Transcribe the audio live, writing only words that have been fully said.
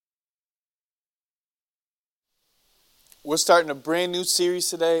We're starting a brand new series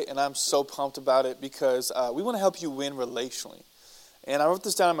today, and I'm so pumped about it because we want to help you win relationally. And I wrote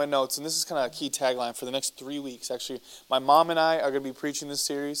this down in my notes, and this is kind of a key tagline for the next 3 weeks. Actually, my mom and I are going to be preaching this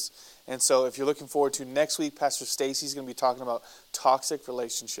series. And so if you're looking forward to next week, Pastor Stacy's going to be talking about toxic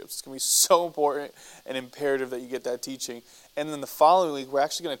relationships. It's going to be so important and imperative that you get that teaching. And then the following week, we're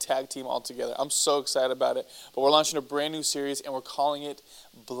actually going to tag team all together. I'm so excited about it. But we're launching a brand new series, and we're calling it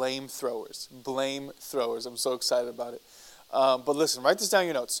Blamethrowers. Blamethrowers. I'm so excited about it. But listen, write this down in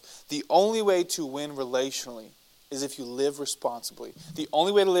your notes. The only way to win relationally is if you live responsibly. The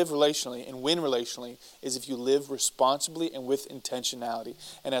only way to live relationally and win relationally is if you live responsibly and with intentionality.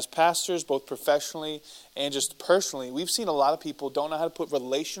 And as pastors, both professionally and just personally, we've seen a lot of people don't know how to put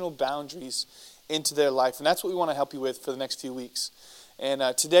relational boundaries into their life. And that's what we want to help you with for the next few weeks. And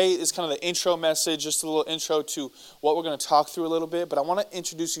today is kind of the intro message, just a little intro to what we're going to talk through a little bit. But I want to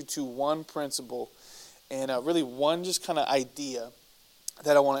introduce you to one principle and really one just kind of idea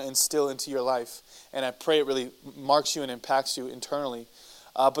that I want to instill into your life. And I pray it really marks you and impacts you internally.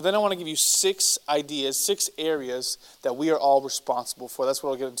 But then I want to give you 6 ideas, 6 areas that we are all responsible for. That's what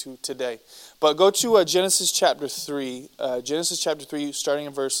I'll get into today. But go to Genesis chapter 3. Genesis chapter 3, starting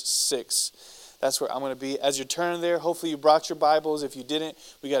in verse 6. That's where I'm going to be. As you're turning there, hopefully you brought your Bibles. If you didn't,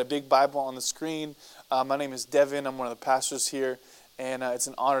 we got a big Bible on the screen. My name is Devon. I'm one of the pastors here. And it's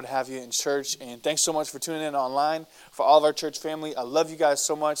an honor to have you in church. And thanks so much for tuning in online. For all of our church family, I love you guys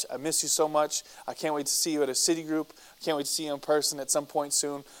so much. I miss you so much. I can't wait to see you at a city group. I can't wait to see you in person at some point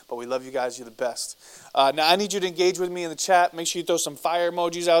soon. But we love you guys. You're the best. Now, I need you to engage with me in the chat. Make sure you throw some fire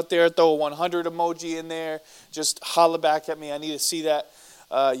emojis out there. Throw a 100 emoji in there. Just holla back at me. I need to see that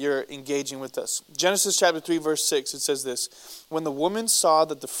you're engaging with us. Genesis chapter 3, verse 6, it says this. When the woman saw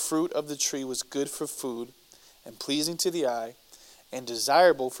that the fruit of the tree was good for food and pleasing to the eye, and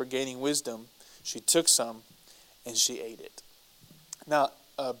desirable for gaining wisdom, she took some and she ate it. Now,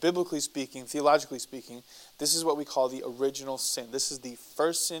 biblically speaking, theologically speaking, this is what we call the original sin. This is the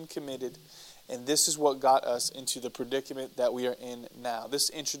first sin committed, and this is what got us into the predicament that we are in now. This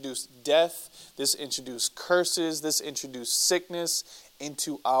introduced death, this introduced curses, this introduced sickness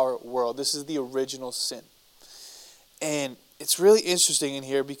into our world. This is the original sin. And it's really interesting in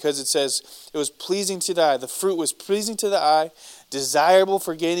here because it says it was pleasing to the eye. The fruit was pleasing to the eye, desirable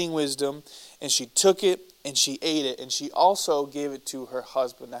for gaining wisdom, and she took it and she ate it, and she also gave it to her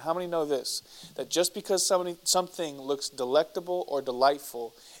husband. Now, how many know this? That just because something looks delectable or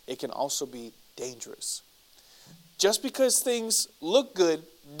delightful, it can also be dangerous. Just because things look good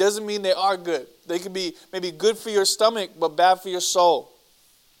doesn't mean they are good. They can be maybe good for your stomach, but bad for your soul.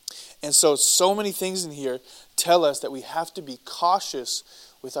 And so many things in here tell us that we have to be cautious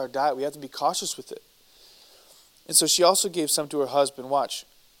with our diet. We have to be cautious with it. And so she also gave some to her husband. Watch.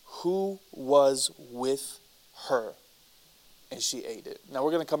 Who was with her? And she ate it. Now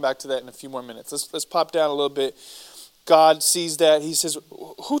we're going to come back to that in a few more minutes. Let's pop down a little bit. God sees that. He says,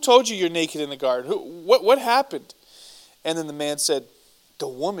 who told you you're naked in the garden? What happened? And then the man said, the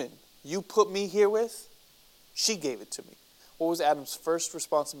woman you put me here with, she gave it to me. What was Adam's first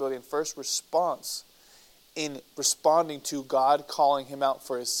responsibility and first response in responding to God calling him out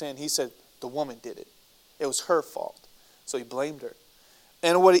for his sin? He said, the woman did it. It was her fault. So he blamed her.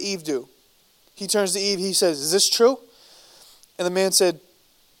 And what did Eve do? He turns to Eve. He says, is this true? And the man said,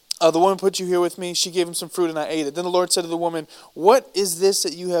 the woman put you here with me. She gave him some fruit and I ate it. Then the Lord said to the woman, what is this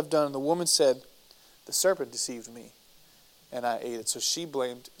that you have done? And the woman said, the serpent deceived me and I ate it. So she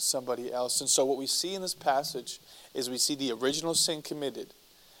blamed somebody else. And so what we see in this passage is we see the original sin committed.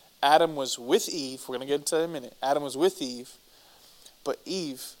 Adam was with Eve. We're going to get into that in a minute. Adam was with Eve, but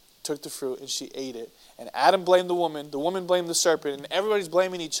Eve took the fruit and she ate it. And Adam blamed the woman blamed the serpent, and everybody's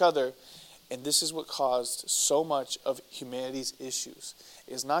blaming each other. And this is what caused so much of humanity's issues.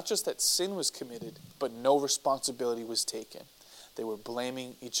 It's not just that sin was committed, but no responsibility was taken. They were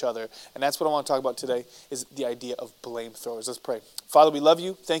blaming each other. And that's what I want to talk about today, is the idea of blame throwers. Let's pray. Father, we love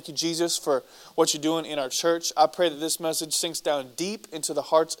you. Thank you, Jesus, for what you're doing in our church. I pray that this message sinks down deep into the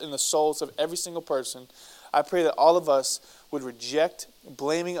hearts and the souls of every single person. I pray that all of us would reject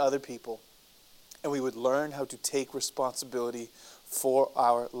blaming other people, and we would learn how to take responsibility for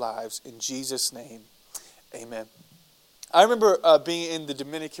our lives. In Jesus' name, amen. I remember being in the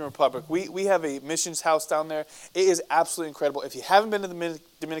Dominican Republic. We have a missions house down there. It is absolutely incredible. If you haven't been to the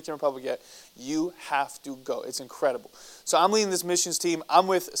Dominican Republic yet, you have to go. It's incredible. So I'm leading this missions team. I'm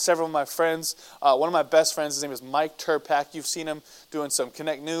with several of my friends. One of my best friends, his name is Mike Turpak. You've seen him doing some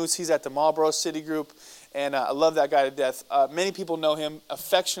Connect News. He's at the Marlboro City Group. And I love that guy to death. Many people know him,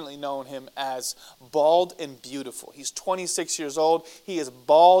 affectionately known him as Bald and Beautiful. He's 26 years old. He is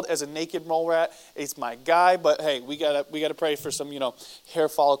bald as a naked mole rat. It's my guy, but hey, we gotta pray for some, hair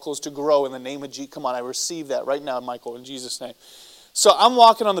follicles to grow in the name of Jesus. Come on, I receive that right now, Michael, in Jesus' name. So I'm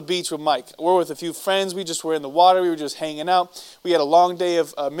walking on the beach with Mike. We're with a few friends. We just were in the water. We were just hanging out. We had a long day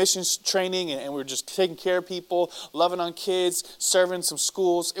of missions training, and we were just taking care of people, loving on kids, serving some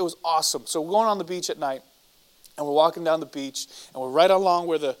schools. It was awesome. So we're going on the beach at night, and we're walking down the beach, and we're right along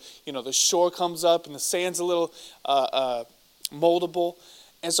where the shore comes up, and the sand's a little moldable.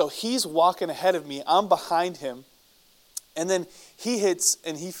 And so he's walking ahead of me. I'm behind him. And then he hits,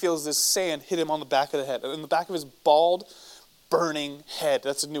 and he feels this sand hit him on the back of the head. In the back of his bald, burning head.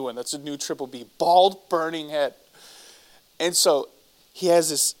 That's a new one. That's a new triple B. Bald, burning head. And so he has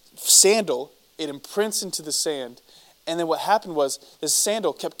this sandal. It imprints into the sand. And then what happened was this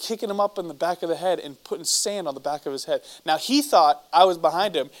sandal kept kicking him up in the back of the head and putting sand on the back of his head. Now he thought I was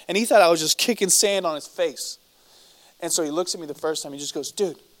behind him, and he thought I was just kicking sand on his face. And so he looks at me the first time. He just goes,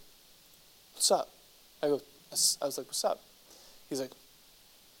 "Dude, what's up?" I was like, "What's up?" He's like,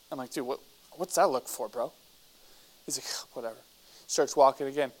 I'm like, "Dude, what's that look for, bro?" He's like, "Whatever." Starts walking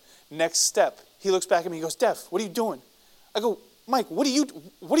again. Next step, he looks back at me. He goes, "Dev, what are you doing?" I go, "Mike, what do you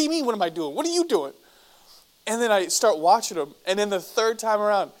mean, what am I doing? What are you doing?" And then I start watching him. And then the third time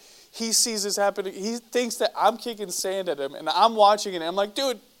around, he sees this happening. He thinks that I'm kicking sand at him. And I'm watching it. And I'm like,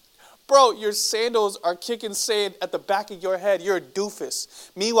 "Dude, bro, your sandals are kicking sand at the back of your head. You're a doofus."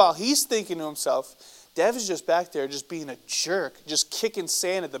 Meanwhile, he's thinking to himself, Dev is just back there just being a jerk, just kicking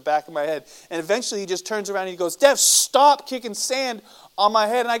sand at the back of my head. And eventually he just turns around and he goes, "Dev, stop kicking sand on my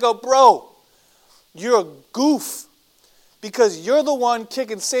head." And I go, "Bro, you're a goof because you're the one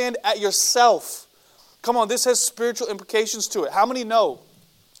kicking sand at yourself." Come on, this has spiritual implications to it. How many know?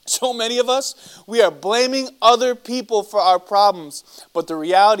 So many of us, we are blaming other people for our problems. But the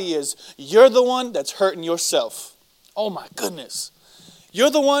reality is, you're the one that's hurting yourself. Oh my goodness. You're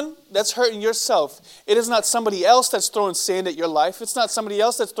the one that's hurting yourself. It is not somebody else that's throwing sand at your life. It's not somebody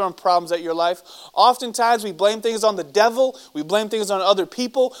else that's throwing problems at your life. Oftentimes we blame things on the devil. We blame things on other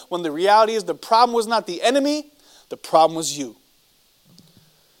people when the reality is the problem was not the enemy. The problem was you.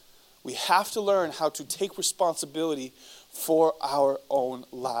 We have to learn how to take responsibility for our own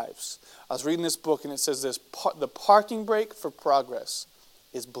lives. I was reading this book and it says this: the parking brake for progress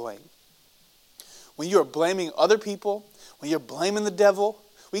is blame. When you're blaming other people, when you're blaming the devil,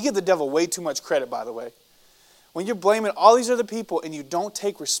 we give the devil way too much credit, by the way. When you're blaming all these other people and you don't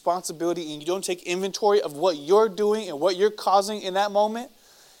take responsibility and you don't take inventory of what you're doing and what you're causing in that moment,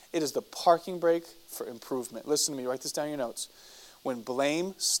 it is the parking brake for improvement. Listen to me, write this down in your notes. When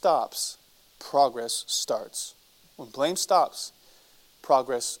blame stops, progress starts. When blame stops,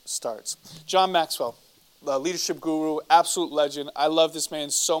 progress starts. John Maxwell, the leadership guru, absolute legend. I love this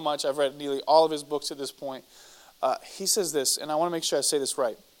man so much. I've read nearly all of his books at this point. He says this, and I want to make sure I say this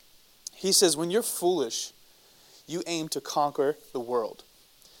right. He says, when you're foolish, you aim to conquer the world.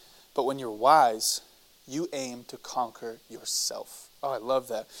 But when you're wise, you aim to conquer yourself. Oh, I love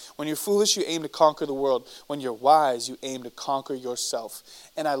that. When you're foolish, you aim to conquer the world. When you're wise, you aim to conquer yourself.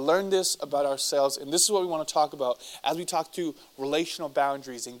 And I learned this about ourselves, and this is what we want to talk about as we talk to relational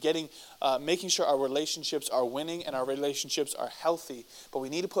boundaries and making sure our relationships are winning and our relationships are healthy. But we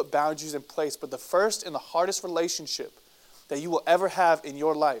need to put boundaries in place. But the first and the hardest relationship that you will ever have in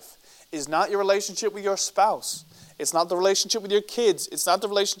your life is not your relationship with your spouse. It's not the relationship with your kids. It's not the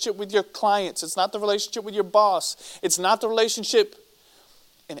relationship with your clients. It's not the relationship with your boss. It's not the relationship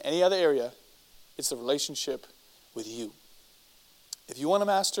in any other area. It's the relationship with you. If you want to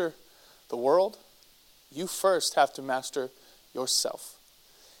master the world, you first have to master yourself.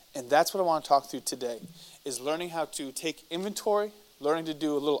 And that's what I want to talk through today, is learning how to take inventory, learning to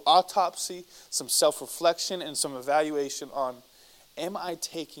do a little autopsy, some self-reflection, and some evaluation on, am I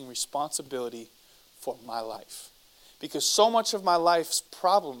taking responsibility for my life? Because so much of my life's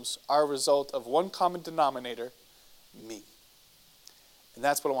problems are a result of one common denominator, me. And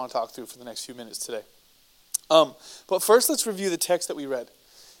that's what I want to talk through for the next few minutes today. But first, let's review the text that we read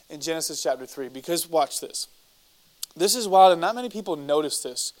in Genesis chapter 3, because watch this. This is wild, and not many people notice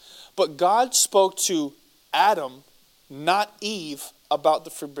this. But God spoke to Adam, not Eve, about the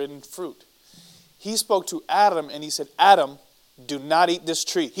forbidden fruit. He spoke to Adam, and he said, "Adam, do not eat this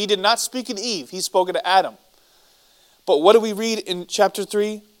tree." He did not speak to Eve. He spoke to Adam. But what do we read in chapter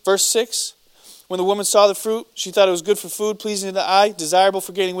 3, verse 6? When the woman saw the fruit, she thought it was good for food, pleasing to the eye, desirable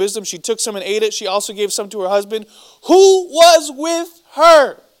for gaining wisdom. She took some and ate it. She also gave some to her husband, who was with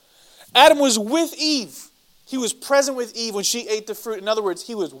her. Adam was with Eve. He was present with Eve when she ate the fruit. In other words,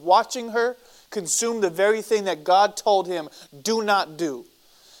 he was watching her consumed the very thing that God told him, do not do.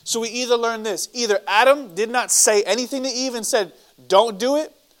 So we either learn this. Either Adam did not say anything to Eve and said, don't do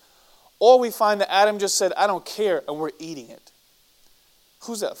it. Or we find that Adam just said, I don't care, and we're eating it.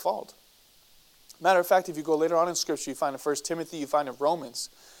 Who's at fault? Matter of fact, if you go later on in Scripture, you find in 1 Timothy, you find in Romans,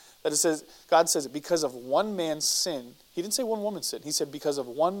 that it says, God says it because of one man's sin. He didn't say one woman's sin. He said because of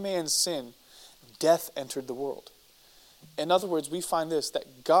one man's sin, death entered the world. In other words, we find this,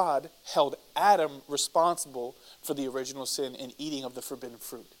 that God held Adam responsible for the original sin in eating of the forbidden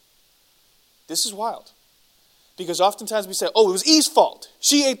fruit. This is wild. Because oftentimes we say, oh, it was Eve's fault.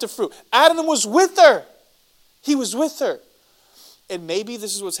 She ate the fruit. Adam was with her. He was with her. And maybe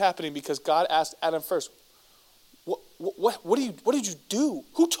this is what's happening because God asked Adam first, what did you do?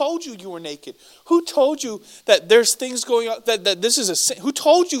 Who told you were naked? Who told you that there's things going on, that this is a sin? Who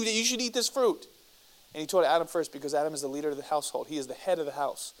told you that you should eat this fruit? And he told Adam first because Adam is the leader of the household. He is the head of the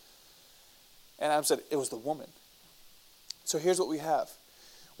house. And Adam said, it was the woman. So here's what we have.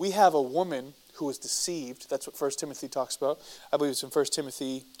 We have a woman who was deceived. That's what 1 Timothy talks about. I believe it's in 1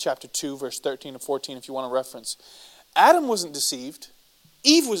 Timothy chapter 2, verse 13 and 14, if you want to reference. Adam wasn't deceived.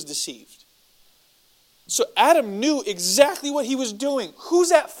 Eve was deceived. So Adam knew exactly what he was doing.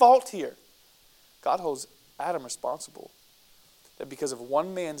 Who's at fault here? God holds Adam responsible. That because of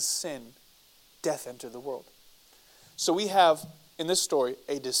one man's sin, death entered the world. So we have, in this story,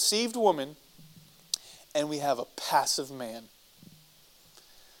 a deceived woman and we have a passive man.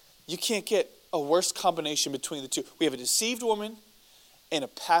 You can't get a worse combination between the two. We have a deceived woman and a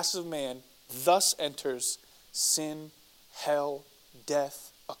passive man. Thus enters sin, hell,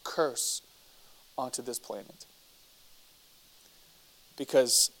 death, a curse onto this planet.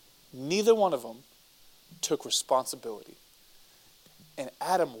 Because neither one of them took responsibility. And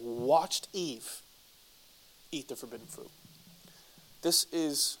Adam watched Eve eat the forbidden fruit. This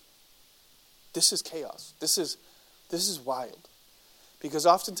is chaos. This is wild. Because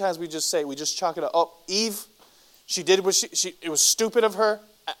oftentimes we just chalk it up. Oh, Eve, she did what it was stupid of her.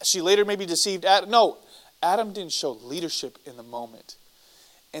 She later maybe deceived Adam. No, Adam didn't show leadership in the moment.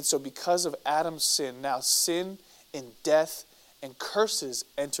 And so because of Adam's sin, now sin and death and curses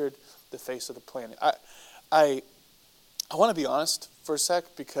entered the face of the planet. I want to be honest for a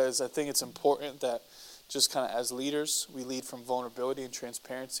sec because I think it's important that just kind of as leaders, we lead from vulnerability and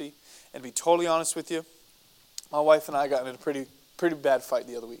transparency. And to be totally honest with you, my wife and I got in a pretty bad fight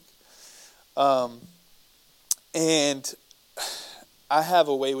the other week. And I have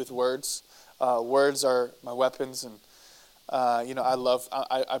a way with words. Words are my weapons, and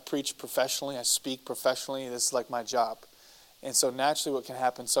I preach professionally. I speak professionally. This is like my job. And so naturally what can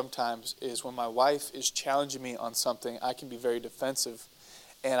happen sometimes is when my wife is challenging me on something, I can be very defensive,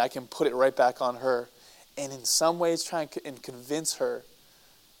 and I can put it right back on her, and in some ways try and convince her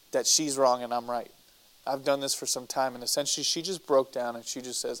that she's wrong and I'm right. I've done this for some time, and essentially she just broke down and she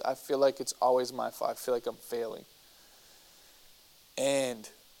just says, I feel like it's always my fault. I feel like I'm failing. And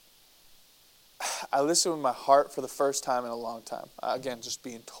I listened with my heart for the first time in a long time. Again, just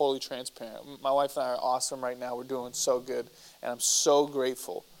being totally transparent. My wife and I are awesome right now. We're doing so good. And I'm so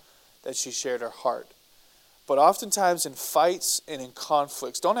grateful that she shared her heart. But oftentimes in fights and in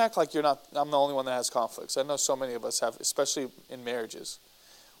conflicts, don't act like I'm the only one that has conflicts. I know so many of us have, especially in marriages.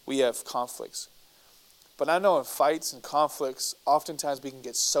 We have conflicts. But I know in fights and conflicts, oftentimes we can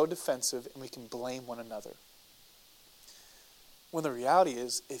get so defensive and we can blame one another. When the reality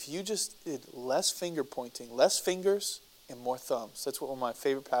is, if you just did less finger pointing, less fingers and more thumbs. That's what one of my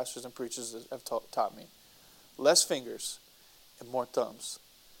favorite pastors and preachers have taught me. Less fingers and more thumbs.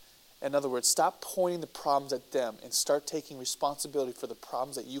 In other words, stop pointing the problems at them and start taking responsibility for the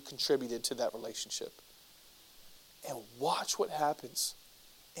problems that you contributed to that relationship. And watch what happens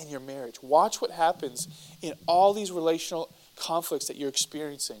in your marriage. Watch what happens in all these relational conflicts that you're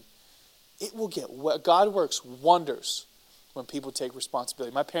experiencing. It will get God works wonders when people take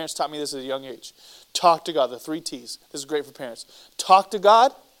responsibility. My parents taught me this at a young age. Talk to God, the 3 T's. This is great for parents. Talk to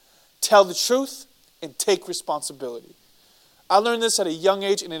God, tell the truth, and take responsibility. I learned this at a young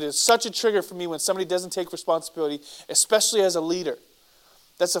age, and it is such a trigger for me when somebody doesn't take responsibility, especially as a leader.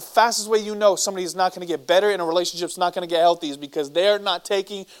 That's the fastest way you know somebody is not going to get better and a relationship's not going to get healthy is because they're not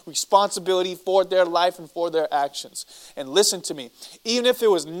taking responsibility for their life and for their actions. And listen to me, even if it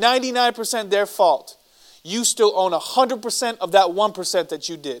was 99% their fault, you still own 100% of that 1% that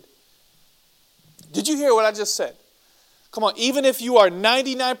you did. Did you hear what I just said? Come on, even if you are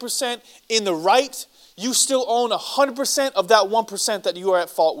 99% in the right, you still own 100% of that 1% that you are at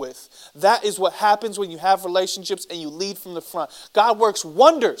fault with. That is what happens when you have relationships and you lead from the front. God works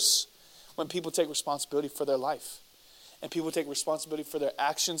wonders when people take responsibility for their life. and people take responsibility for their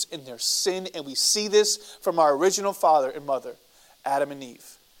actions and their sin. And we see this from our original father and mother, Adam and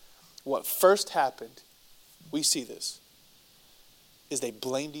Eve. What first happened, we see this, is they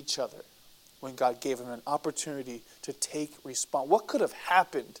blamed each other when God gave them an opportunity to take response. What could have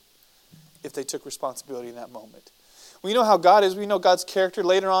happened if they took responsibility in that moment? We know how God is. We know God's character.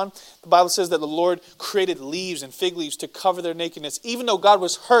 Later on, the Bible says that the Lord created leaves and fig leaves to cover their nakedness. Even though God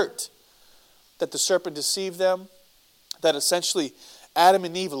was hurt that the serpent deceived them, that essentially Adam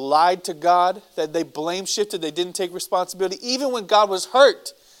and Eve lied to God, that they blame shifted, they didn't take responsibility. Even when God was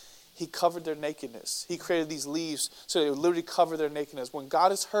hurt, he covered their nakedness. He created these leaves so they would literally cover their nakedness. When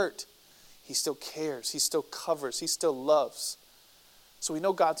God is hurt, he still cares. He still covers. He still loves. So we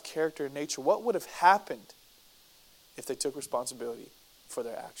know God's character and nature. What would have happened if they took responsibility for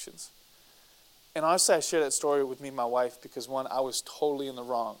their actions? And honestly, I share that story with me and my wife because, one, I was totally in the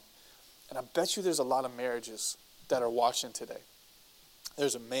wrong. And I bet you there's a lot of marriages that are watching today.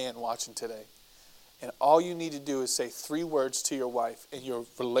 There's a man watching today. And all you need to do is say 3 words to your wife and your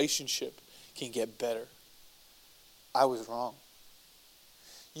relationship can get better. I was wrong.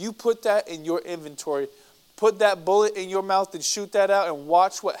 You put that in your inventory. Put that bullet in your mouth and shoot that out and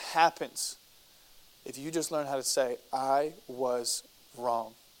watch what happens if you just learn how to say, I was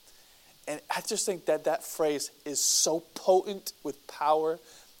wrong. And I just think that that phrase is so potent with power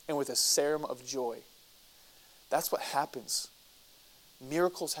and with a serum of joy. That's what happens.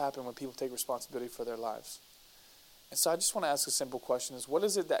 Miracles happen when people take responsibility for their lives. And so I just want to ask a simple question is, what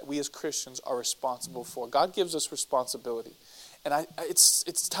is it that we as Christians are responsible for? God gives us responsibility. And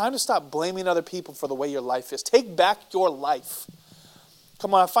it's time to stop blaming other people for the way your life is. Take back your life.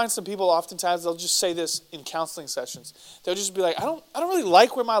 Come on, I find some people oftentimes, they'll just say this in counseling sessions. They'll just be like, I don't really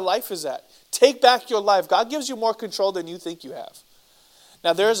like where my life is at. Take back your life. God gives you more control than you think you have.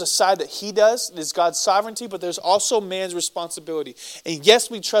 Now, there is a side that he does. It's God's sovereignty, but there's also man's responsibility. And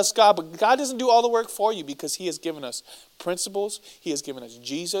yes, we trust God, but God doesn't do all the work for you because he has given us principles. He has given us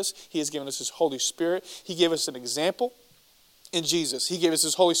Jesus. He has given us his Holy Spirit. He gave us an example in Jesus. He gave us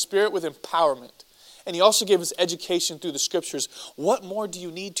his Holy Spirit with empowerment. And he also gave us education through the scriptures. What more do you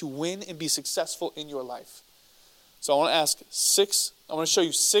need to win and be successful in your life? So I want to show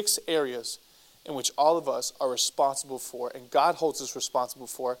you 6 areas in which all of us are responsible for, and God holds us responsible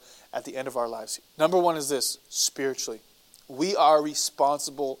for at the end of our lives. Number 1 is this, spiritually. We are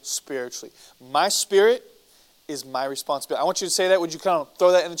responsible spiritually. My spirit is my responsibility. I want you to say that. Would you kind of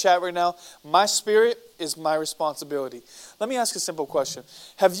throw that in the chat right now? My spirit is my responsibility. Let me ask a simple question.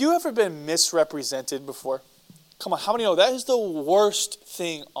 Have you ever been misrepresented before? Come on, how many know that is the worst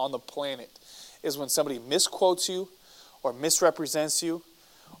thing on the planet, is when somebody misquotes you or misrepresents you,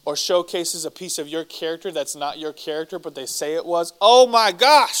 or showcases a piece of your character that's not your character, but they say it was. Oh my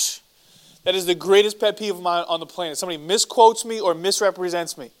gosh! That is the greatest pet peeve of mine on the planet. Somebody misquotes me or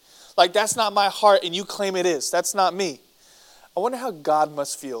misrepresents me. Like, that's not my heart, and you claim it is. That's not me. I wonder how God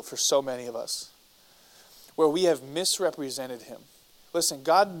must feel for so many of us, where we have misrepresented him. Listen,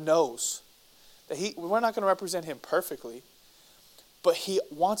 God knows that we're not going to represent him perfectly, but he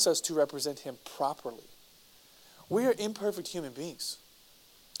wants us to represent him properly. We are imperfect human beings.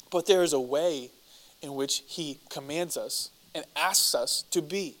 But there is a way in which he commands us and asks us to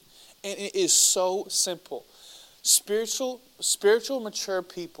be. And it is so simple. Spiritual mature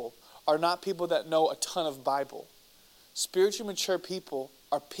people are not people that know a ton of Bible. Spiritually mature people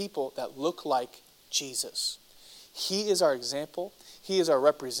are people that look like Jesus. He is our example. He is our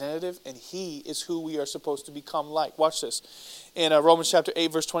representative. And he is who we are supposed to become like. Watch this. In Romans chapter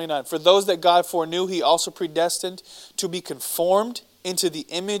 8, verse 29. For those that God foreknew, he also predestined to be conformed into the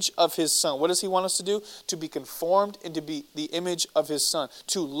image of his Son. What does he want us to do? To be conformed and to be the image of his Son.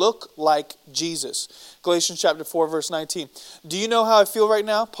 To look like Jesus. Galatians chapter 4, verse 19. Do you know how I feel right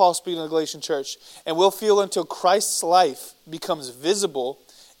now? Paul speaking to the Galatian church. And will feel until Christ's life becomes visible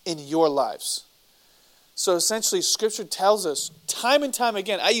in your lives. So essentially, Scripture tells us time and time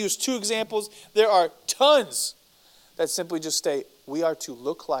again. I use 2 examples. There are tons that simply just state we are to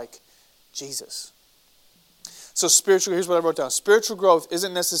look like Jesus. So here's what I wrote down. Spiritual growth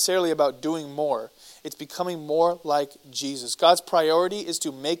isn't necessarily about doing more. It's becoming more like Jesus. God's priority is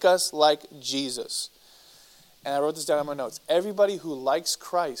to make us like Jesus. And I wrote this down in my notes. Everybody who likes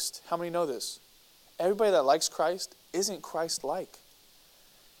Christ, how many know this? Everybody that likes Christ isn't Christ-like.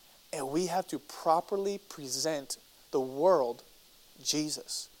 And we have to properly present the world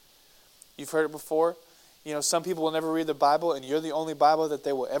Jesus. You've heard it before. You know, some people will never read the Bible, and you're the only Bible that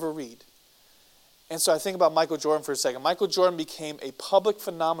they will ever read. And so I think about Michael Jordan for a second. Michael Jordan became a public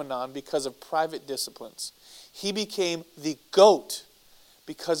phenomenon because of private disciplines. He became the GOAT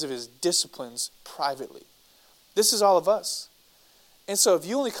because of his disciplines privately. This is all of us. And so if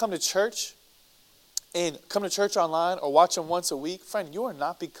you only come to church online or watch them once a week, friend, you are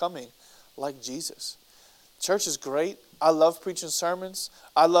not becoming like Jesus. Church is great. I love preaching sermons.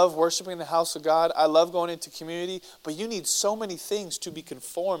 I love worshiping in the house of God. I love going into community. But you need so many things to be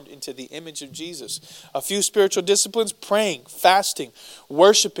conformed into the image of Jesus. A few spiritual disciplines: praying, fasting,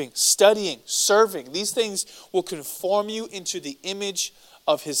 worshiping, studying, serving. These things will conform you into the image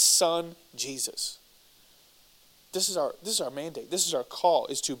of his Son, Jesus. This is our mandate. This is our call,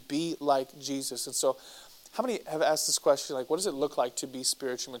 is to be like Jesus. And so, how many have asked this question, like, what does it look like to be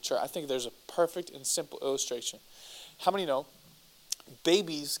spiritually mature? I think there's a perfect and simple illustration. How many know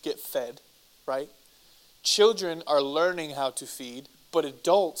babies get fed, right? Children are learning how to feed, but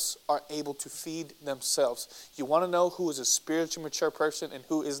adults are able to feed themselves. You want to know who is a spiritually mature person and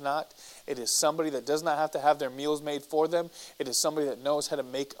who is not? It is somebody that does not have to have their meals made for them. It is somebody that knows how to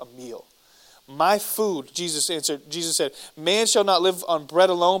make a meal. My food, Jesus answered, Jesus said, man shall not live on bread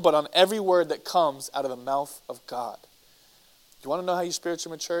alone, but on every word that comes out of the mouth of God. You want to know how you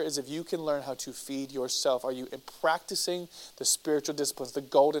spiritually mature? Is if you can learn how to feed yourself. Are you practicing the spiritual disciplines, the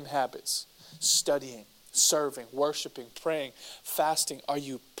golden habits? Studying, serving, worshiping, praying, fasting. Are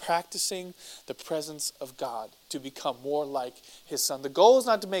you practicing the presence of God to become more like his Son? The goal is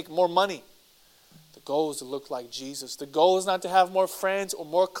not to make more money. The goal is to look like Jesus. The goal is not to have more friends or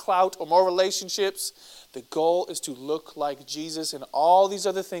more clout or more relationships. The goal is to look like Jesus, and all these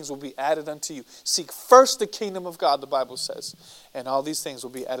other things will be added unto you. Seek first the kingdom of God, the Bible says, and all these things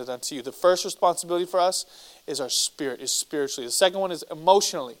will be added unto you. The first responsibility for us is our spirit, is spiritually. The second one is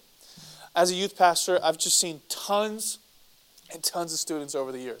emotionally. As a youth pastor, I've just seen tons and tons of students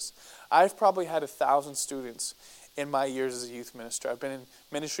over the years. I've probably had 1,000 students in my years as a youth minister. I've been in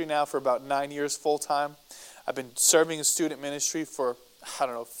ministry now for about 9 years full time. I've been serving in student ministry for,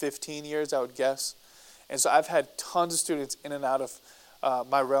 15 years, I would guess. And so I've had tons of students in and out of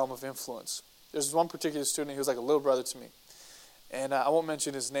my realm of influence. There's one particular student who was like a little brother to me. And I won't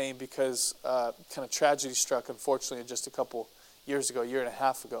mention his name because kind of tragedy struck, unfortunately, just a couple years ago, a year and a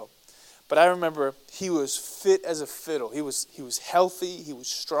half ago. But I remember he was fit as a fiddle. He was healthy. He was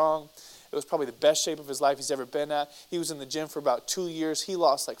strong. It was probably the best shape of his life he's ever been at. He was in the gym for about 2 years. He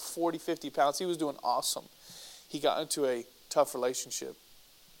lost like 40, 50 pounds. He was doing awesome. He got into a tough relationship.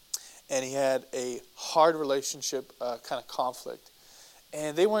 And he had a hard relationship kind of conflict.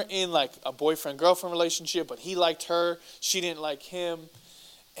 And they weren't in like a boyfriend-girlfriend relationship, but he liked her. She didn't like him.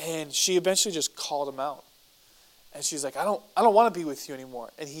 And she eventually just called him out. And she's like, I don't want to be with you anymore.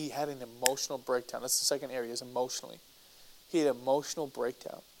 And he had an emotional breakdown. That's the second area, is emotionally. He had an emotional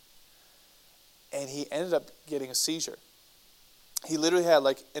breakdown. And he ended up getting a seizure. He literally had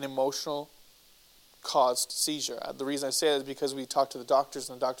like an emotional caused seizure. The reason I say that is because we talked to the doctors,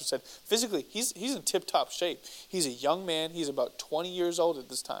 and the doctor said, physically, he's in tip-top shape. He's a young man. He's about 20 years old at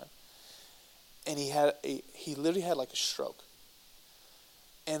this time. And he literally had like a stroke.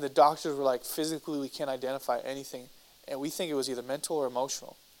 And the doctors were like, physically, we can't identify anything. And we think it was either mental or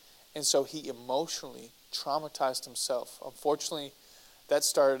emotional. And so he emotionally traumatized himself. Unfortunately, that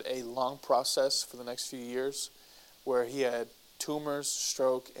started a long process for the next few years where he had tumors,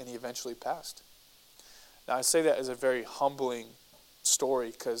 stroke, and he eventually passed. Now, I say that as a very humbling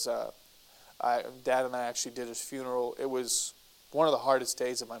story because Dad and I actually did his funeral. It was one of the hardest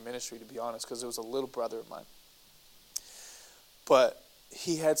days of my ministry, to be honest, because it was a little brother of mine. But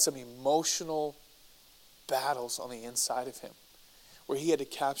he had some emotional battles on the inside of him where he had to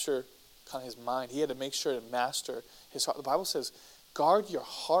capture kind of his mind. He had to make sure to master his heart. The Bible says, guard your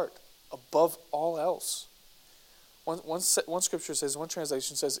heart above all else. One scripture says, one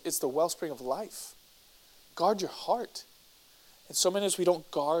translation says, it's the wellspring of life. Guard your heart. And so many of us, we don't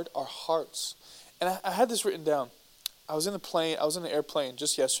guard our hearts. And I had this written down. I was in the airplane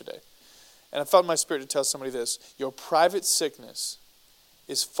just yesterday. And I felt in my spirit to tell somebody this. Your private sickness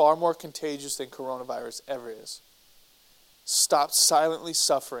is far more contagious than coronavirus ever is. Stop silently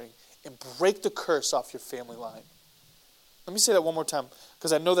suffering and break the curse off your family line. Let me say that one more time,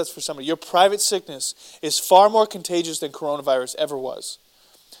 because I know that's for somebody. Your private sickness is far more contagious than coronavirus ever was.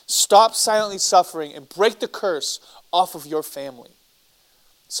 Stop silently suffering and break the curse off of your family.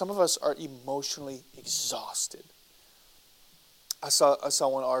 Some of us are emotionally exhausted. I saw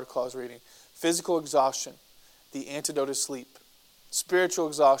one article I was reading. Physical exhaustion, the antidote is sleep. Spiritual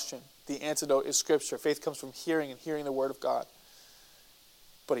exhaustion, the antidote is Scripture. Faith comes from hearing and hearing the Word of God.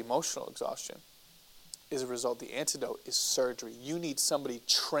 But emotional exhaustion is a result. The antidote is surgery. You need somebody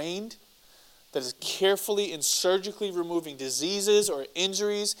trained that is carefully and surgically removing diseases or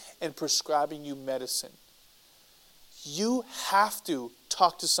injuries and prescribing you medicine. You have to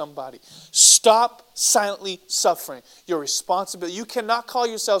talk to somebody. Stop silently suffering. Your responsibility. You cannot call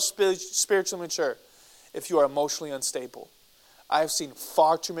yourself spiritually mature if you are emotionally unstable. I've seen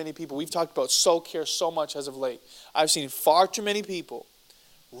far too many people. We've talked about soul care so much as of late. I've seen far too many people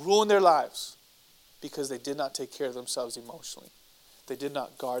ruin their lives because they did not take care of themselves emotionally. They did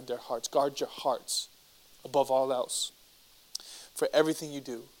not guard their hearts. Guard your hearts above all else. For everything you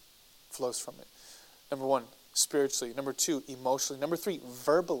do flows from it. Number one, spiritually. Number two, emotionally. Number three,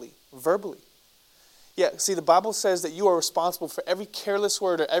 verbally. Verbally. Yeah, see, the Bible says that you are responsible for every careless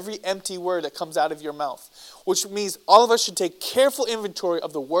word or every empty word that comes out of your mouth, which means all of us should take careful inventory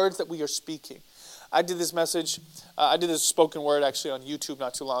of the words that we are speaking. I did this message, I did this spoken word actually on YouTube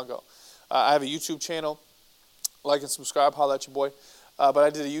not too long ago. I have a YouTube channel. Like and subscribe, holla at your boy. But I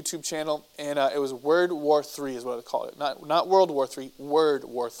did a YouTube channel, and it was Word War 3 is what I call it. Not World War 3, Word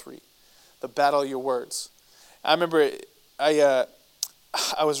War 3. The battle of your words. I remember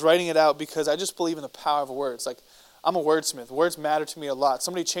I was writing it out because I just believe in the power of words. Like, I'm a wordsmith. Words matter to me a lot.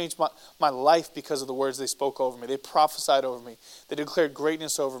 Somebody changed my life because of the words they spoke over me. They prophesied over me. They declared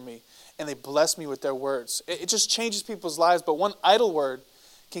greatness over me. And they blessed me with their words. It just changes people's lives. But one idle word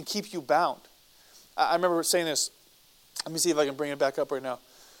can keep you bound. I remember saying this. Let me see if I can bring it back up right now.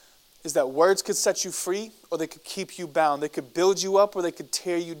 Is that words could set you free or they could keep you bound. They could build you up or they could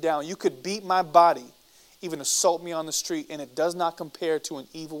tear you down. You could beat my body, even assault me on the street, and it does not compare to an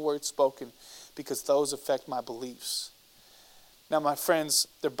evil word spoken because those affect my beliefs. Now, my friends,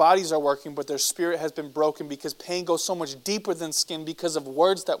 their bodies are working, but their spirit has been broken because pain goes so much deeper than skin because of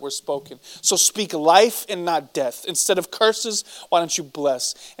words that were spoken. So speak life and not death. Instead of curses, why don't you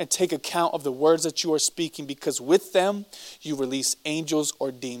bless and take account of the words that you are speaking, because with them you release angels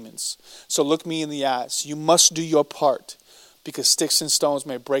or demons. So look me in the eyes. You must do your part, because sticks and stones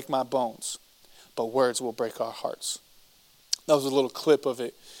may break my bones, but words will break our hearts. That was a little clip of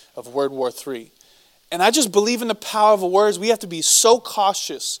it, of World War 3. And I just believe in the power of words. We have to be so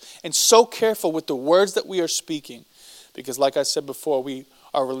cautious and so careful with the words that we are speaking. Because like I said before, we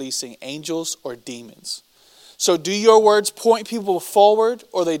are releasing angels or demons. So do your words point people forward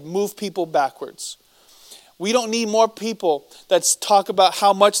or they move people backwards? We don't need more people that talk about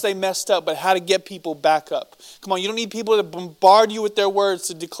how much they messed up, but how to get people back up. Come on, you don't need people to bombard you with their words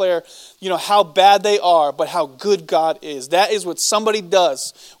to declare, how bad they are, but how good God is. That is what somebody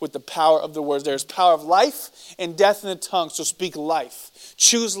does with the power of the words. There's power of life and death in the tongue, so speak life.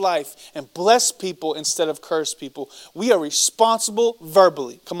 Choose life and bless people instead of curse people. We are responsible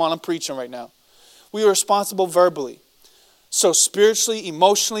verbally. Come on, I'm preaching right now. We are responsible verbally. So spiritually,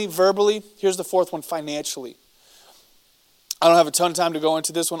 emotionally, verbally. Here's the fourth one, financially. I don't have a ton of time to go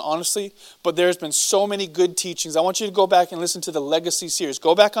into this one, honestly, but there's been so many good teachings. I want you to go back and listen to the Legacy series.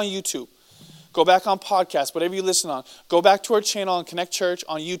 Go back on YouTube. Go back on podcasts, whatever you listen on. Go back to our channel on Connect Church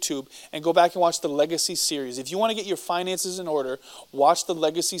on YouTube and go back and watch the Legacy series. If you want to get your finances in order, watch the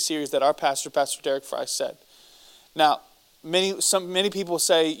Legacy series that our pastor, Pastor Devon Frye, said. Now, Many people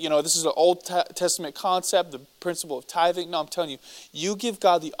say, this is an Old Testament concept, the principle of tithing. No, I'm telling you, you give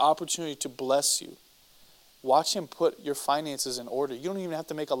God the opportunity to bless you. Watch him put your finances in order. You don't even have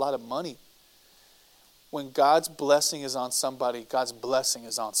to make a lot of money. When God's blessing is on somebody, God's blessing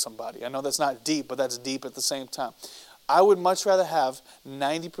is on somebody. I know that's not deep, but that's deep at the same time. I would much rather have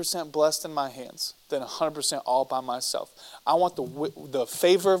 90% blessed in my hands than 100% all by myself. I want the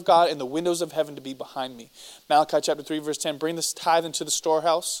favor of God and the windows of heaven to be behind me. Malachi chapter 3, verse 10, bring this tithe into the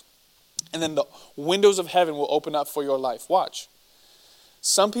storehouse, and then the windows of heaven will open up for your life. Watch.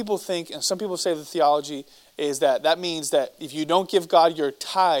 Some people think, and some people say the theology is that means that if you don't give God your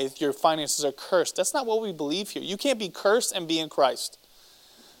tithe, your finances are cursed. That's not what we believe here. You can't be cursed and be in Christ.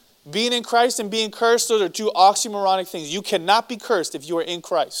 Being in Christ and being cursed, those are two oxymoronic things. You cannot be cursed if you are in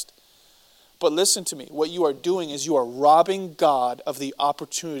Christ. But listen to me. What you are doing is you are robbing God of the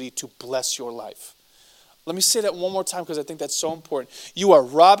opportunity to bless your life. Let me say that one more time because I think that's so important. You are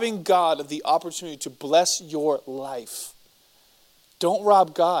robbing God of the opportunity to bless your life. Don't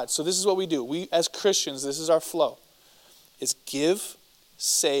rob God. So this is what we do. We as Christians, this is our flow. It's give,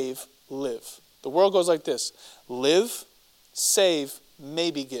 save, live. The world goes like this. Live, save,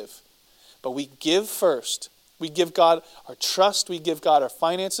 maybe give. But we give first. We give God our trust. We give God our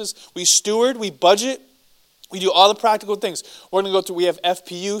finances. We steward. We budget. We do all the practical things. We're going to go through, we have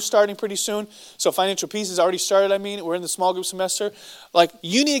FPU starting pretty soon. So Financial Peace has already started, we're in the small group semester.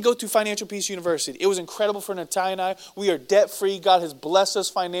 You need to go through Financial Peace University. It was incredible for Natalia and I. We are debt-free. God has blessed us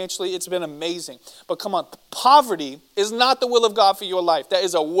financially. It's been amazing. But come on, poverty is not the will of God for your life. That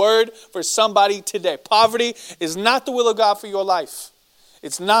is a word for somebody today. Poverty is not the will of God for your life.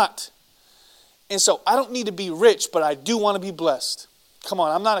 It's not. And so I don't need to be rich, but I do want to be blessed. Come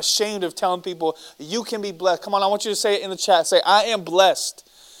on, I'm not ashamed of telling people you can be blessed. Come on, I want you to say it in the chat. Say, I am blessed.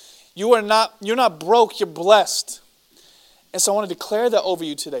 You're not broke, you're blessed. And so I want to declare that over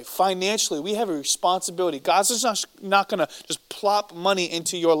you today. Financially, we have a responsibility. God's just not going to just plop money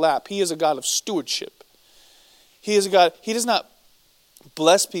into your lap. He is a God of stewardship. He is a God, he does not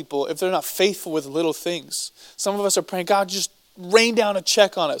bless people if they're not faithful with little things. Some of us are praying, God, just rain down a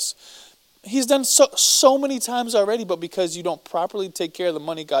check on us. He's done so many times already, but because you don't properly take care of the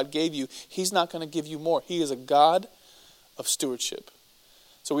money God gave you, he's not going to give you more. He is a God of stewardship.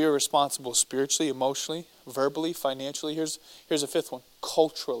 So we are responsible spiritually, emotionally, verbally, financially. Here's a fifth one,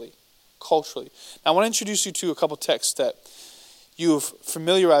 culturally. Now I want to introduce you to a couple texts that you've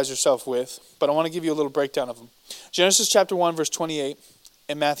familiarized yourself with, but I want to give you a little breakdown of them. Genesis chapter 1, verse 28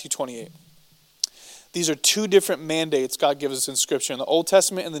 and Matthew 28. These are two different mandates God gives us in Scripture, in the Old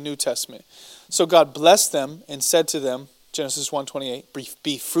Testament and the New Testament. So God blessed them and said to them, Genesis 1:28,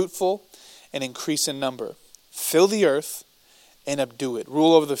 be fruitful and increase in number. Fill the earth and subdue it.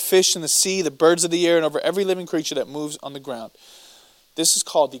 Rule over the fish in the sea, the birds of the air, and over every living creature that moves on the ground. This is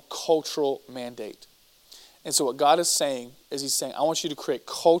called the cultural mandate. And so what God is saying is he's saying, I want you to create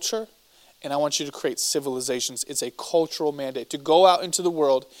culture and I want you to create civilizations. It's a cultural mandate to go out into the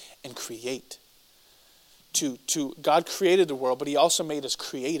world and create. God created the world, but he also made us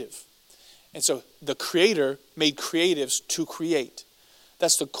creative. And so the creator made creatives to create.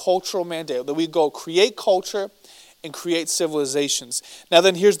 That's the cultural mandate, that we go create culture and create civilizations. Now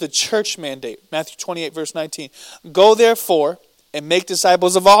then, here's the church mandate. Matthew 28, verse 19. Go therefore and make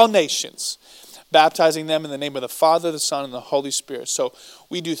disciples of all nations, baptizing them in the name of the Father, the Son, and the Holy Spirit. So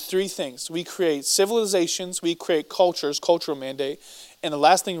we do three things. We create civilizations, we create cultures, cultural mandate, and the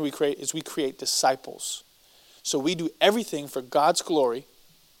last thing we create is we create disciples. So we do everything for God's glory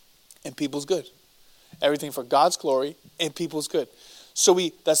and people's good. Everything for God's glory and people's good. So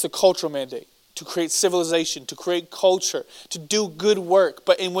that's the cultural mandate. To create civilization, to create culture, to do good work.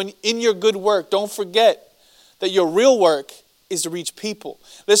 But in your good work, don't forget that your real work is to reach people.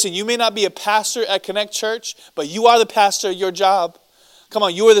 Listen, you may not be a pastor at Connect Church, but you are the pastor of your job. Come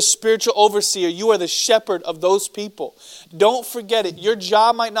on, you are the spiritual overseer. You are the shepherd of those people. Don't forget it. Your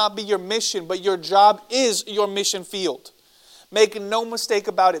job might not be your mission, but your job is your mission field. Make no mistake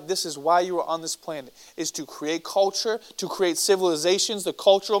about it. This is why you are on this planet, is to create culture, to create civilizations, the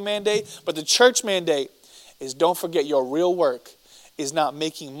cultural mandate. But the church mandate is don't forget your real work is not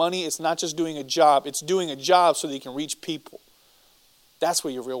making money. It's not just doing a job. It's doing a job so that you can reach people. That's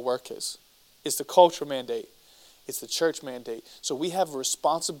what your real work is. It's the cultural mandate. It's the church mandate. So we have a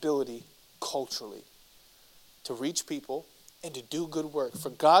responsibility culturally to reach people and to do good work for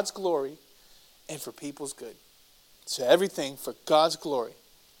God's glory and for people's good. So everything for God's glory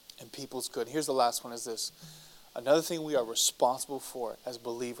and people's good. Here's the last one is this. Another thing we are responsible for as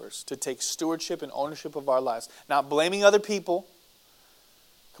believers, to take stewardship and ownership of our lives. Not blaming other people.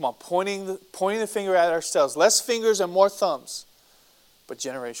 Come on, pointing the finger at ourselves. Less fingers and more thumbs, but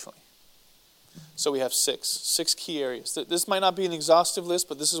generationally. So we have six key areas. This might not be an exhaustive list,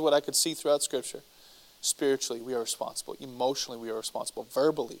 but this is what I could see throughout Scripture. Spiritually, we are responsible. Emotionally, we are responsible.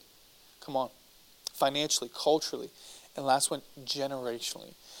 Verbally, come on. Financially, culturally. And last one,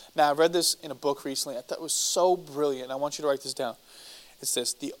 generationally. Now, I read this in a book recently. I thought it was so brilliant. I want you to write this down. It's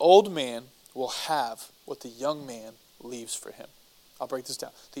this. The old man will have what the young man leaves for him. I'll break this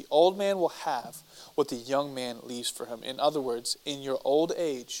down. The old man will have what the young man leaves for him. In other words, in your old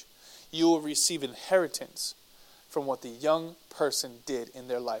age, you will receive inheritance from what the young person did in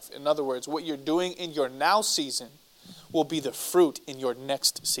their life. In other words, what you're doing in your now season will be the fruit in your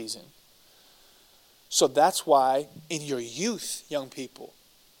next season. So that's why in your youth, young people,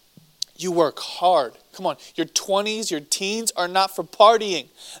 you work hard. Come on, your 20s, your teens are not for partying.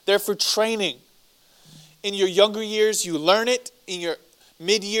 They're for training. In your younger years, you learn it. In your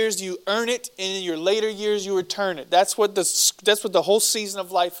mid-years, you earn it. And in your later years, you return it. That's what the whole season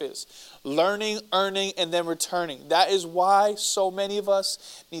of life is. Learning, earning, and then returning. That is why so many of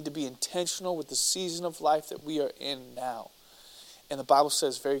us need to be intentional with the season of life that we are in now. And the Bible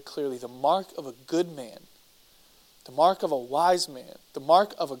says very clearly, the mark of a good man, the mark of a wise man, the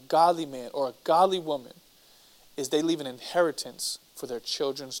mark of a godly man or a godly woman is they leave an inheritance for their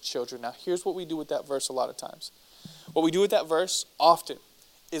children's children. Now, here's what we do with that verse a lot of times. What we do with that verse often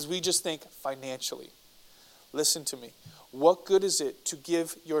is we just think financially. Listen to me. What good is it to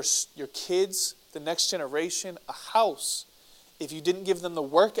give your kids, the next generation, a house if you didn't give them the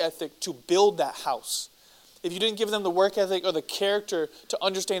work ethic to build that house? If you didn't give them the work ethic or the character to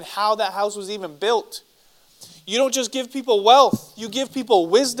understand how that house was even built? You don't just give people wealth. You give people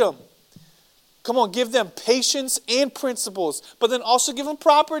wisdom. Come on, give them patience and principles, but then also give them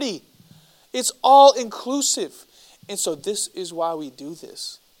property. It's all inclusive. And so this is why we do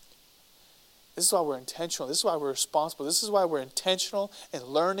this. This is why we're intentional. This is why we're responsible. This is why we're intentional in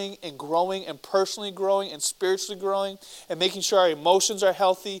learning and growing and personally growing and spiritually growing and making sure our emotions are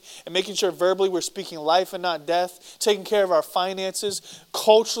healthy and making sure verbally we're speaking life and not death, taking care of our finances,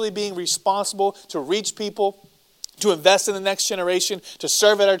 culturally being responsible to reach people, to invest in the next generation, to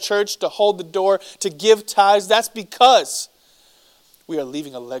serve at our church, to hold the door, to give tithes. That's because we are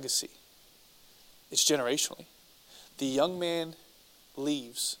leaving a legacy. It's generationally. The young man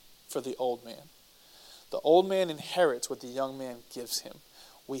leaves for the old man. The old man inherits what the young man gives him.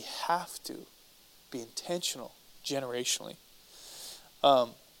 We have to be intentional generationally.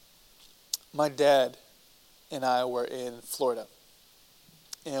 My dad and I were in Florida,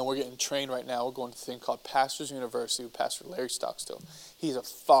 and we're getting trained right now. We're going to a thing called Pastors University with Pastor Larry Stockstill. He's a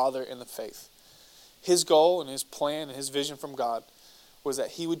father in the faith. His goal and his plan and his vision from God was that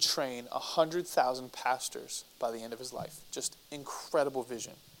he would train 100,000 pastors by the end of his life. Just incredible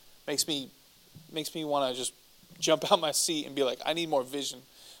vision. Makes me want to just jump out my seat and be like, I need more vision,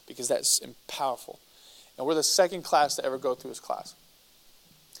 because that's powerful. And we're the second class to ever go through his class.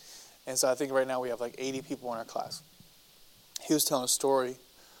 And so I think right now we have like 80 people in our class. He was telling a story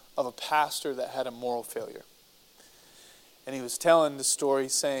of a pastor that had a moral failure. And he was telling the story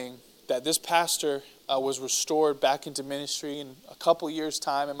saying that this pastor was restored back into ministry in a couple years'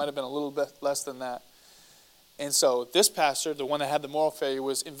 time. It might have been a little bit less than that. And so this pastor, the one that had the moral failure,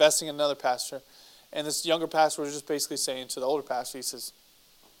 was investing in another pastor. And this younger pastor was just basically saying to the older pastor, he says,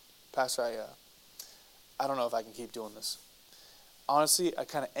 Pastor, I don't know if I can keep doing this. Honestly, I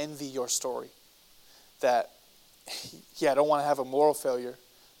kind of envy your story. That, yeah, I don't want to have a moral failure,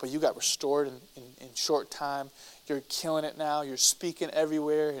 but you got restored in short time. You're killing it now. You're speaking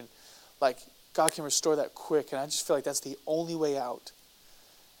everywhere. And like, God can restore that quick. And I just feel like that's the only way out.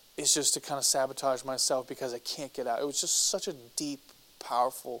 Is just to kind of sabotage myself because I can't get out. It was just such a deep,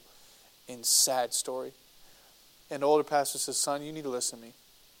 powerful, and sad story. And the older pastor says, son, you need to listen to me.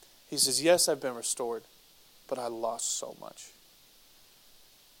 He says, yes, I've been restored, but I lost so much.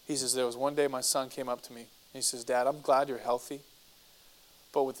 He says, there was one day my son came up to me. And he says, Dad, I'm glad you're healthy.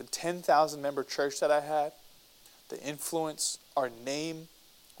 But with the 10,000 member church that I had, the influence, our name,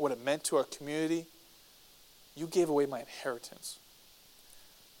 what it meant to our community, you gave away my inheritance.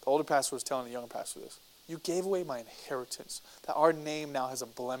 The older pastor was telling the younger pastor this. You gave away my inheritance, that our name now has a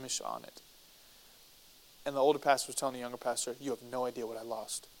blemish on it. And the older pastor was telling the younger pastor, you have no idea what I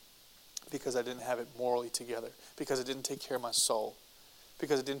lost. Because I didn't have it morally together. Because I didn't take care of my soul.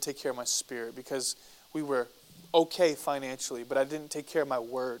 Because I didn't take care of my spirit. Because we were okay financially, but I didn't take care of my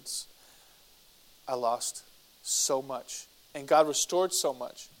words. I lost so much. And God restored so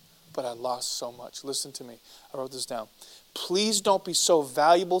much, but I lost so much. Listen to me. I wrote this down. Please don't be so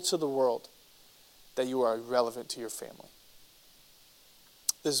valuable to the world that you are irrelevant to your family.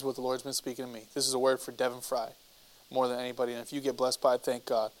 This is what the Lord's been speaking to me. This is a word for Devon Frye more than anybody. And if you get blessed by it, thank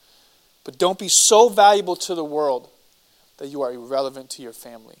God. But don't be so valuable to the world that you are irrelevant to your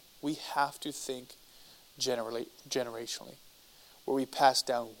family. We have to think generationally, where we pass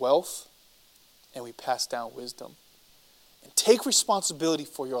down wealth and we pass down wisdom. And take responsibility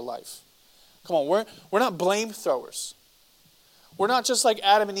for your life. Come on, we're not blamethrowers. We're not just like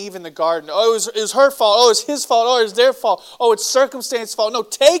Adam and Eve in the garden. Oh, it was her fault. Oh, it's his fault. Oh, it's their fault. Oh, it's circumstance's fault. No,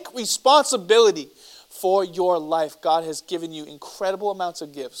 take responsibility for your life. God has given you incredible amounts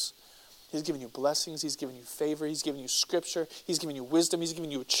of gifts. He's given you blessings. He's given you favor. He's given you scripture. He's given you wisdom. He's given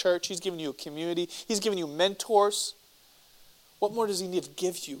you a church. He's given you a community. He's given you mentors. What more does he need to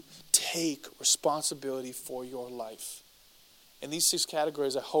give you? Take responsibility for your life. In these 6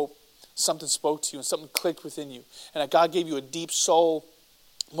 categories, I hope something spoke to you and something clicked within you. And that God gave you a deep soul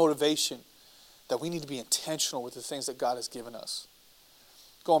motivation that we need to be intentional with the things that God has given us.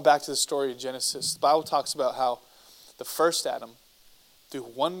 Going back to the story of Genesis, the Bible talks about how the first Adam, through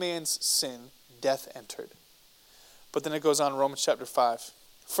one man's sin, death entered. But then it goes on in Romans chapter 5.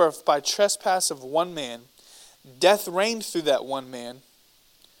 For if by trespass of one man, death reigned through that one man,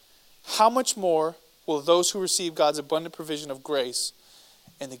 how much more will those who receive God's abundant provision of grace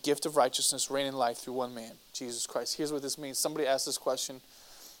and the gift of righteousness reign in life through one man, Jesus Christ? Here's what this means. Somebody asked this question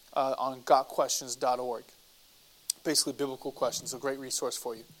on gotquestions.org. Basically biblical questions, a great resource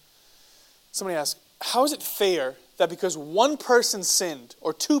for you. Somebody asked, how is it fair that because one person sinned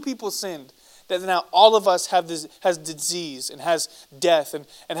or 2 people sinned, that now all of us has disease and has death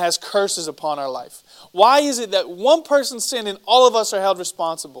and has curses upon our life? Why is it that one person sinned and all of us are held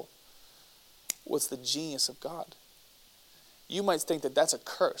responsible? What's the genius of God? you might think that that's a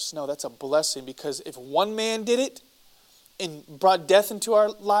curse. No, that's a blessing, because if one man did it and brought death into our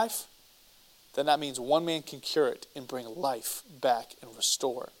life, then that means one man can cure it and bring life back and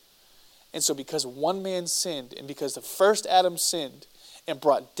restore. And so because one man sinned, and because the first Adam sinned and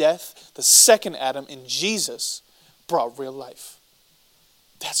brought death, the second Adam in Jesus brought real life.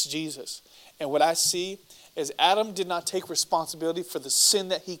 That's Jesus. And what I see is Adam did not take responsibility for the sin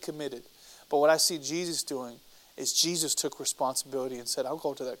that he committed. But what I see Jesus doing is Jesus took responsibility and said, I'll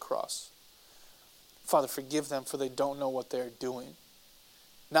go to that cross. Father, forgive them, for they don't know what they're doing.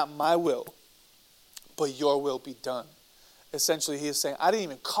 Not my will, but your will be done. Essentially, he is saying, I didn't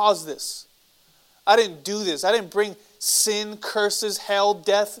even cause this. I didn't do this. I didn't bring sin, curses, hell,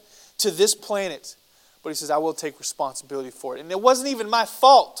 death to this planet. But he says, I will take responsibility for it. And it wasn't even my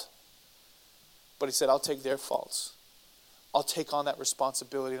fault. But he said, I'll take their faults. I'll take on that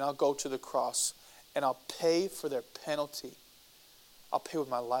responsibility, and I'll go to the cross, and I'll pay for their penalty. I'll pay with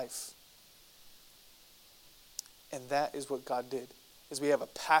my life. And that is what God did. Is we have a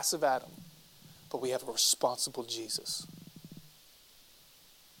passive Adam, but we have a responsible Jesus.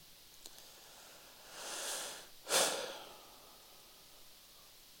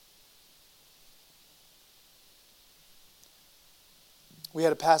 We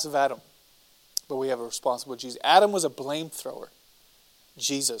had a passive Adam, but we have a responsible Jesus. Adam was a blame thrower.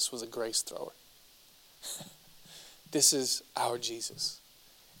 Jesus was a grace thrower. This is our Jesus.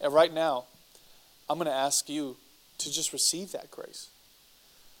 And right now, I'm going to ask you to just receive that grace.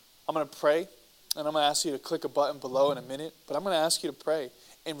 I'm going to pray, and I'm going to ask you to click a button below in a minute, but I'm going to ask you to pray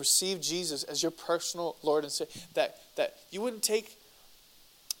and receive Jesus as your personal Lord and Savior. That you wouldn't take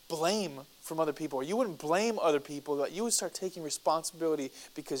blame from other people, or you wouldn't blame other people, that you would start taking responsibility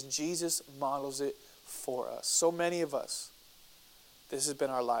because Jesus models it for us. So many of us, this has been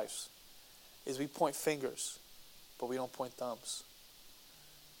our lives, is we point fingers, but we don't point thumbs.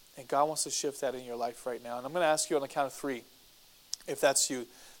 And God wants to shift that in your life right now. And I'm going to ask you on the count of 3, if that's you,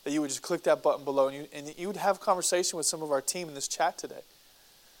 that you would just click that button below, and you would have a conversation with some of our team in this chat today,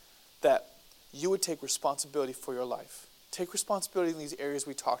 that you would take responsibility for your life. Take responsibility in these areas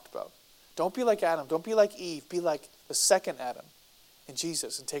we talked about. Don't be like Adam. Don't be like Eve. Be like the second Adam in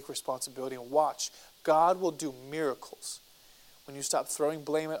Jesus, and take responsibility and watch. God will do miracles when you stop throwing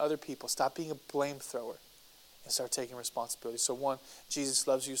blame at other people. Stop being a blame thrower and start taking responsibility. So 1, Jesus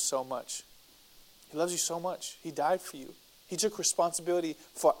loves you so much. He loves you so much. He died for you. He took responsibility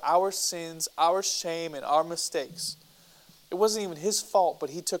for our sins, our shame, and our mistakes. It wasn't even his fault, but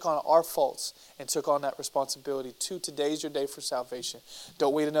he took on our faults and took on that responsibility. 2, today's your day for salvation.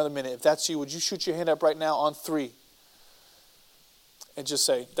 Don't wait another minute. If that's you, would you shoot your hand up right now on 3? And just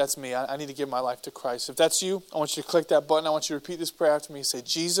say, that's me. I need to give my life to Christ. If that's you, I want you to click that button. I want you to repeat this prayer after me. Say,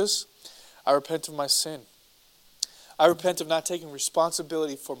 Jesus, I repent of my sin. I repent of not taking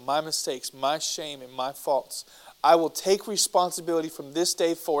responsibility for my mistakes, my shame, and my faults. I will take responsibility from this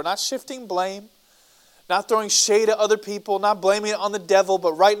day forward. Not shifting blame, not throwing shade at other people, not blaming it on the devil,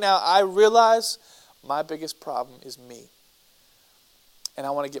 but right now I realize my biggest problem is me. And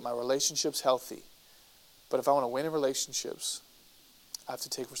I want to get my relationships healthy. But if I want to win in relationships, I have to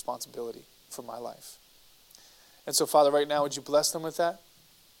take responsibility for my life. And so, Father, right now, would you bless them with that?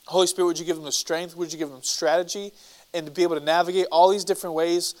 Holy Spirit, would you give them the strength? Would you give them strategy? And to be able to navigate all these different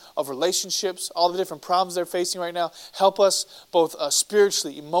ways of relationships, all the different problems they're facing right now. Help us both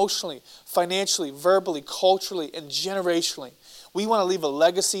spiritually, emotionally, financially, verbally, culturally, and generationally. We want to leave a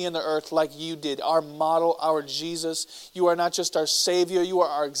legacy in the earth like you did. Our model, our Jesus. You are not just our Savior. You are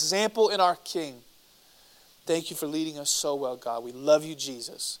our example and our King. Thank you for leading us so well, God. We love you,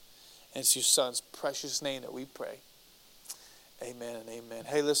 Jesus. And it's your Son's precious name that we pray. Amen and amen.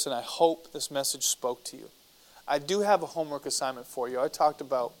 Hey, listen, I hope this message spoke to you. I do have a homework assignment for you. I talked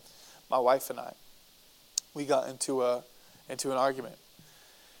about my wife and I. We got into an argument.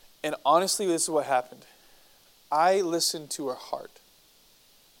 And honestly, this is what happened. I listened to her heart.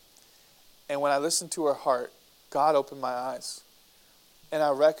 And when I listened to her heart, God opened my eyes. And I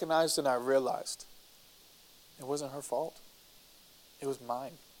recognized and I realized it wasn't her fault. It was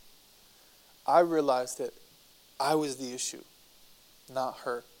mine. I realized that I was the issue, not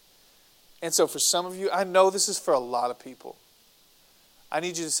her. And so for some of you, I know this is for a lot of people. I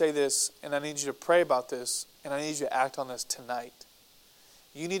need you to say this, and I need you to pray about this, and I need you to act on this tonight.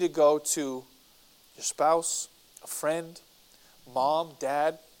 You need to go to your spouse, a friend, mom,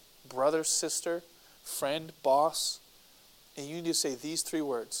 dad, brother, sister, friend, boss, and you need to say these 3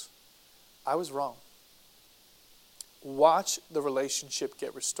 words. I was wrong. Watch the relationship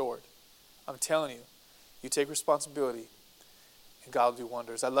get restored. I'm telling you, you take responsibility, and God will do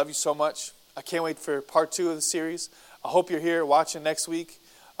wonders. I love you so much. I can't wait for part 2 of the series. I hope you're here watching next week.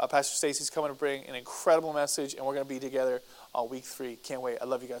 Pastor Stacy's coming to bring an incredible message, and we're going to be together on week 3. Can't wait. I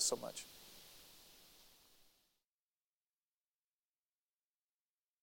love you guys so much.